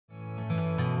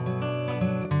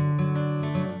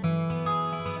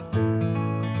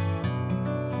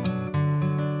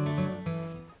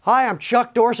Hi, I'm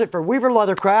Chuck Dorsett for Weaver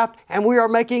Leathercraft, and we are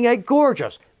making a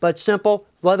gorgeous but simple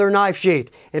leather knife sheath.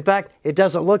 In fact, it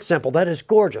doesn't look simple. That is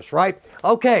gorgeous, right?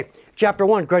 Okay, Chapter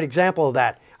 1, great example of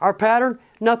that. Our pattern,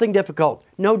 nothing difficult,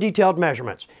 no detailed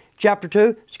measurements. Chapter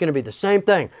 2, it's going to be the same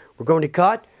thing. We're going to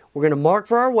cut, we're going to mark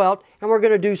for our welt, and we're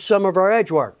going to do some of our edge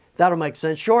work. That'll make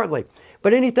sense shortly.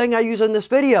 But anything I use in this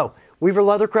video,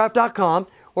 weaverleathercraft.com,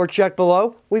 or check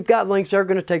below. We've got links that are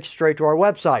going to take you straight to our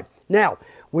website. Now,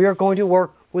 we are going to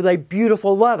work with a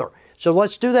beautiful leather. So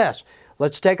let's do this.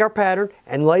 Let's take our pattern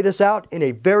and lay this out in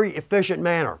a very efficient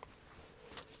manner.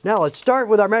 Now let's start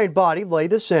with our main body, lay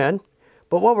this in.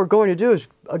 But what we're going to do is,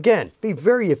 again, be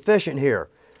very efficient here.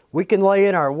 We can lay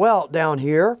in our welt down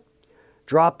here,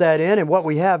 drop that in, and what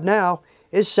we have now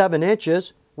is 7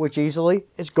 inches, which easily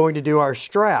is going to do our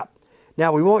strap.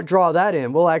 Now we won't draw that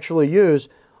in. We'll actually use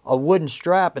a wooden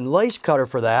strap and lace cutter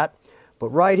for that. But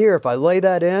right here, if I lay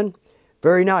that in,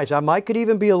 very nice. I could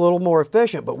even be a little more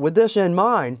efficient, but with this in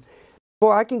mind,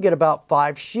 I can get about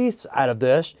 5 sheaths out of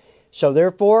this. So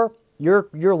therefore, your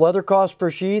leather cost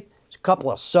per sheath is a couple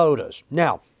of sodas.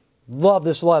 Now, love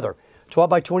this leather.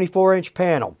 12 by 24 inch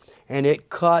panel, and it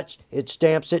cuts, it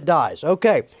stamps, it dies.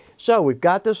 Okay, so we've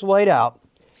got this laid out.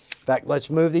 In fact, let's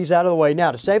move these out of the way.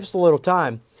 Now, to save us a little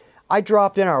time, I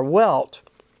dropped in our welt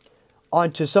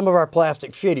onto some of our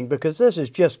plastic sheeting because this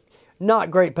is just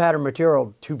not great pattern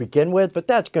material to begin with, but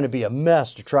that's going to be a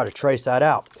mess to try to trace that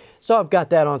out. So I've got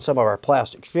that on some of our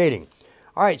plastic sheeting.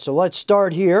 All right, so let's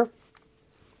start here.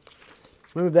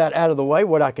 Move that out of the way.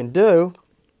 What I can do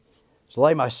is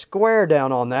lay my square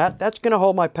down on that. That's going to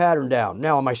hold my pattern down.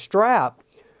 Now on my strap,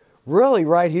 really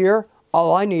right here,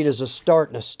 all I need is a start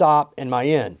and a stop and my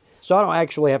end. So I don't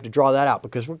actually have to draw that out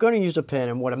because we're going to use a pen,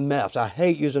 and what a mess. I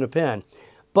hate using a pen.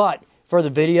 But for the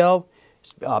video,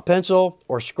 pencil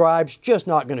or scribe's just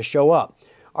not going to show up.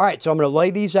 All right, so I'm going to lay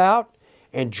these out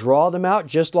and draw them out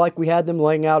just like we had them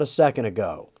laying out a second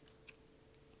ago.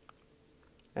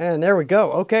 And there we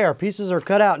go. Okay, our pieces are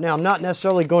cut out. Now, I'm not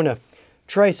necessarily going to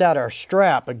trace out our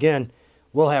strap. Again,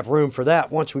 we'll have room for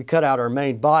that once we cut out our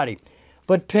main body.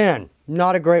 But pen,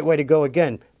 not a great way to go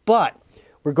again. But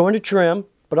we're going to trim,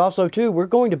 but also, too, we're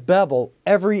going to bevel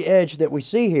every edge that we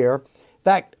see here. In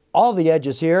fact, all the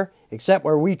edges here, except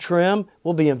where we trim,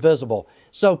 will be invisible.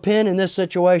 So pen in this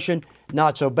situation,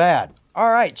 not so bad.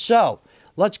 All right, so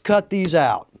let's cut these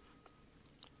out.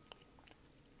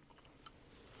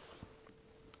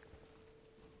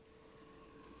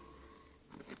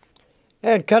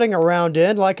 And cutting a round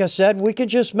end, like I said, we can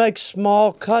just make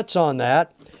small cuts on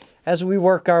that as we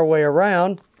work our way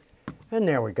around. And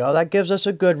there we go. That gives us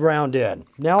a good round end.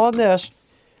 Now on this,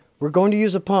 we're going to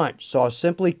use a punch. So I'll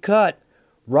simply cut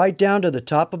right down to the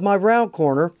top of my round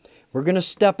corner. We're going to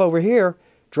step over here,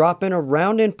 drop in a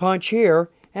round end punch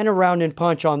here, and a round end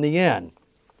punch on the end.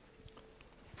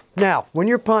 Now, when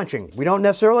you're punching, we don't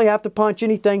necessarily have to punch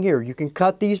anything here. You can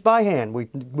cut these by hand.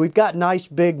 We've got nice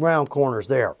big round corners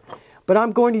there. But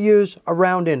I'm going to use a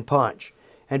round end punch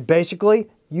and basically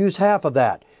use half of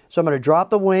that. So I'm going to drop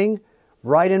the wing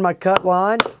right in my cut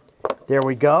line. There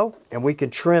we go. And we can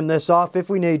trim this off if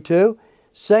we need to.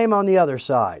 Same on the other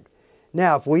side.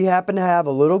 Now, if we happen to have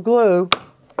a little glue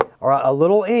or a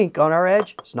little ink on our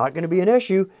edge, it's not going to be an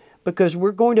issue because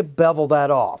we're going to bevel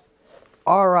that off.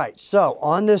 All right, so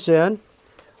on this end,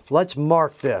 let's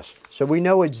mark this so we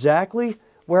know exactly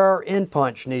where our end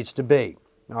punch needs to be.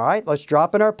 All right, let's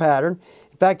drop in our pattern.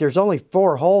 In fact, there's only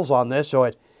 4 holes on this,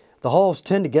 so the holes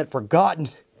tend to get forgotten,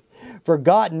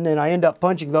 and I end up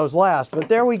punching those last. But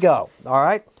there we go, all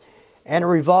right? And a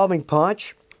revolving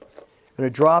punch. I'm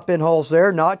going to drop in holes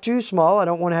there, not too small. I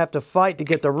don't want to have to fight to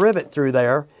get the rivet through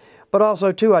there. But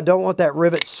also, too, I don't want that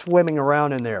rivet swimming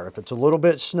around in there. If it's a little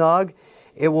bit snug,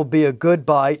 it will be a good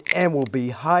bite and will be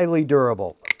highly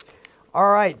durable.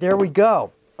 All right, there we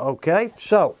go. Okay,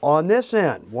 so on this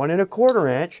end, 1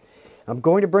 1/4 inch, I'm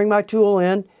going to bring my tool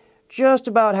in just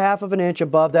about 1/2 inch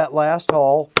above that last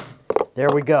hole.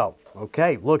 There we go.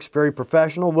 Okay, looks very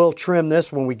professional. We'll trim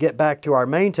this when we get back to our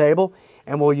main table,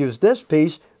 and we'll use this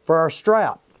piece for our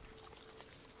strap.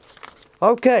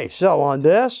 Okay, so on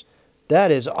this,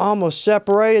 that is almost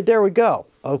separated. There we go.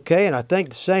 Okay, and I think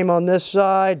the same on this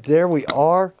side. There we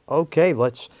are. Okay,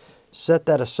 let's set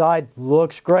that aside.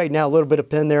 Looks great. Now a little bit of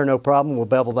pen there, no problem. We'll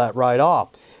bevel that right off.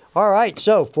 All right,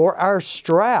 so for our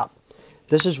strap,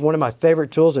 this is one of my favorite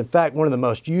tools. In fact, one of the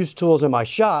most used tools in my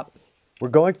shop. We're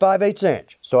going 5/8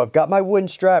 inch. So I've got my wooden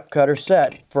strap cutter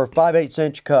set for a 5/8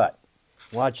 inch cut.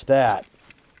 Watch that.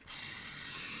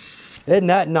 Isn't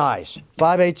that nice?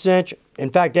 5/8 inch,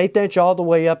 in fact 1/8 inch all the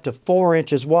way up to 4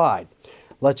 inches wide.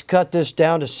 Let's cut this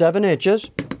down to 7 inches.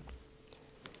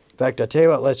 In fact, I tell you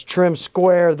what, let's trim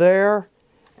square there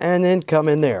and then come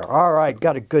in there. All right,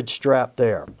 got a good strap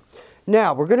there.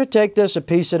 Now, we're going to take this a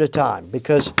piece at a time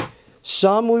because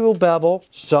some we will bevel,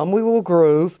 some we will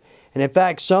groove, and in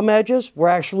fact, some edges we're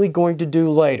actually going to do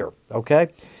later, okay?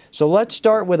 So let's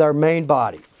start with our main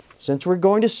body. Since we're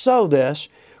going to sew this,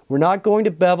 we're not going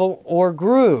to bevel or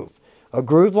groove. A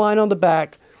groove line on the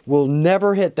back will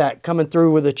never hit that coming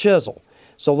through with a chisel.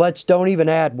 So let's don't even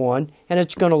add one, and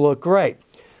it's going to look great.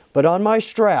 But on my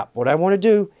strap, what I want to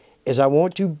do is I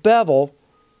want to bevel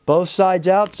both sides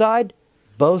outside,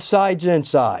 both sides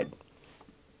inside.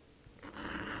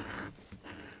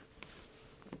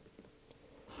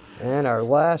 And our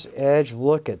last edge,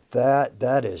 look at that.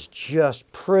 That is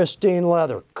just pristine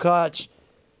leather. Cuts,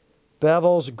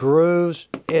 bevels, grooves.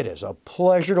 It is a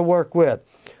pleasure to work with.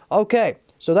 Okay,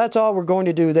 so that's all we're going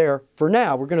to do there. For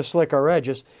now, we're going to slick our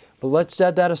edges, but let's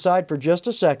set that aside for just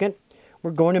a second. We're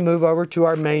going to move over to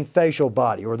our main facial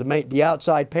body, or the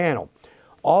outside panel.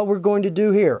 All we're going to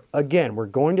do here, again, we're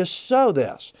going to sew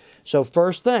this. So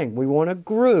first thing, we want to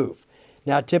groove.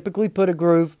 Now, typically put a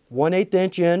groove 1/8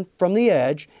 inch in from the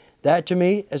edge. That, to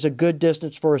me, is a good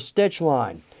distance for a stitch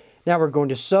line. Now, we're going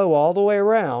to sew all the way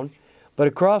around, but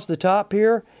across the top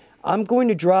here, I'm going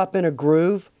to drop in a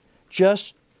groove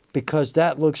just because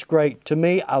that looks great. To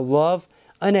me, I love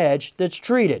an edge that's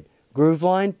treated. Groove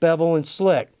line, bevel, and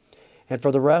slick. And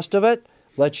for the rest of it,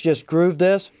 let's just groove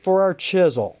this for our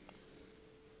chisel.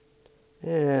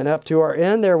 And up to our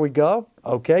end, there we go.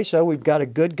 Okay, so we've got a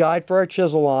good guide for our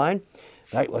chisel line.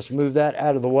 All right, let's move that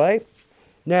out of the way.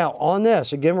 Now, on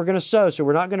this, again, we're going to sew, so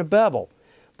we're not going to bevel.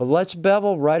 But let's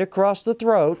bevel right across the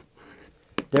throat.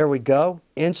 There we go,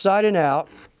 inside and out.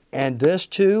 And this,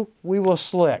 too, we will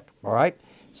slick, all right?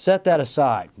 Set that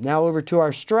aside. Now over to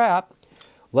our strap.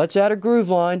 Let's add a groove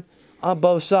line on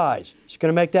both sides. It's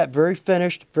going to make that very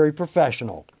finished, very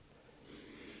professional.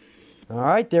 All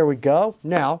right, there we go.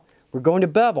 Now, we're going to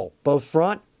bevel, both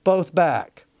front, both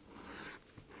back.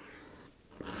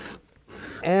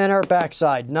 And our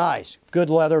backside, nice, good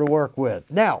leather to work with.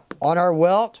 Now, on our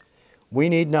welt, we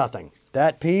need nothing.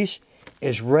 That piece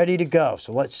is ready to go.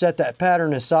 So let's set that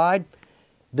pattern aside.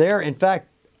 There, in fact,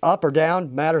 up or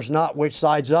down, matters not which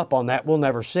side's up on that. We'll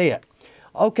never see it.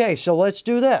 Okay, so let's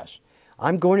do this.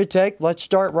 I'm going to let's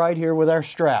start right here with our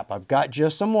strap. I've got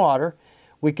just some water.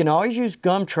 We can always use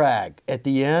gum trag at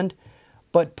the end,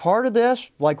 but part of this,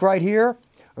 like right here,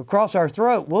 across our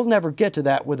throat, we'll never get to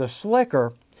that with a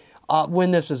slicker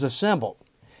when this is assembled.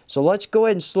 So let's go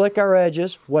ahead and slick our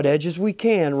edges, what edges we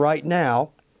can right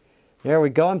now. There we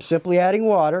go, I'm simply adding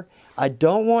water. I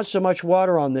don't want so much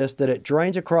water on this that it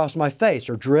drains across my face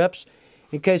or drips.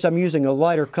 In case I'm using a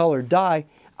lighter colored dye,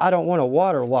 I don't want a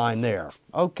water line there.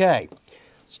 Okay,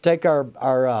 let's take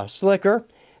our slicker,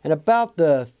 and about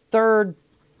the third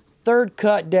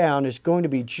cut down is going to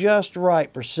be just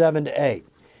right for 7 to 8.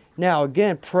 Now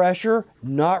again, pressure,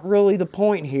 not really the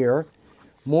point here,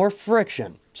 more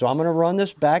friction. So I'm going to run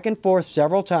this back and forth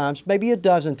several times, maybe a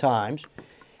dozen times.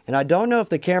 And I don't know if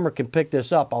the camera can pick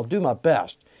this up. I'll do my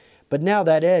best. But now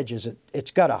that edge,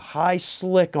 it's got a high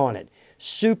slick on it.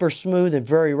 Super smooth and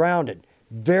very rounded.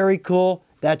 Very cool.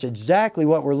 That's exactly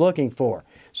what we're looking for.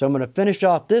 So I'm going to finish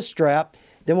off this strap,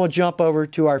 then we'll jump over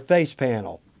to our face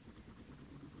panel.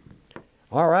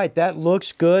 All right, that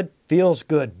looks good, feels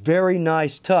good. Very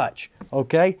nice touch.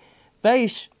 Okay,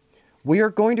 face. We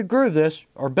are going to groove this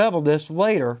or bevel this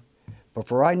later, but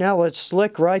for right now, let's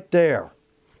slick right there.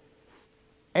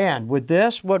 And with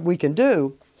this, what we can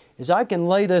do is I can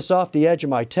lay this off the edge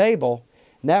of my table,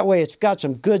 and that way it's got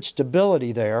some good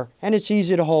stability there, and it's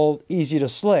easy to hold, easy to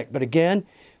slick. But again,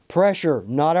 pressure,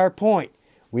 not our point.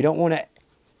 We don't want to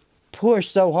push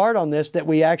so hard on this that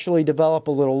we actually develop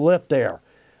a little lip there.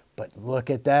 But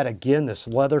look at that again, this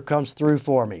leather comes through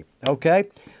for me. Okay,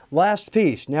 last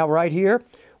piece. Now right here,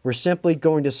 we're simply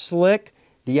going to slick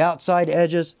the outside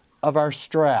edges of our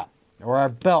strap or our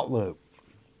belt loop.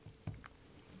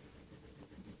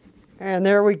 And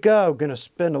there we go. Going to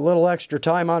spend a little extra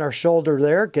time on our shoulder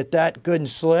there, get that good and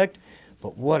slicked.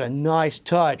 But what a nice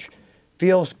touch.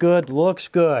 Feels good, looks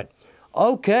good.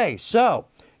 Okay, so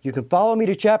you can follow me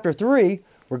to Chapter 3.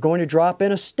 We're going to drop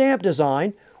in a stamp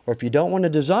design, or if you don't want to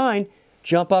design,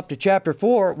 jump up to Chapter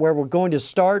 4 where we're going to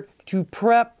start to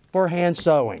prep for hand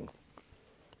sewing.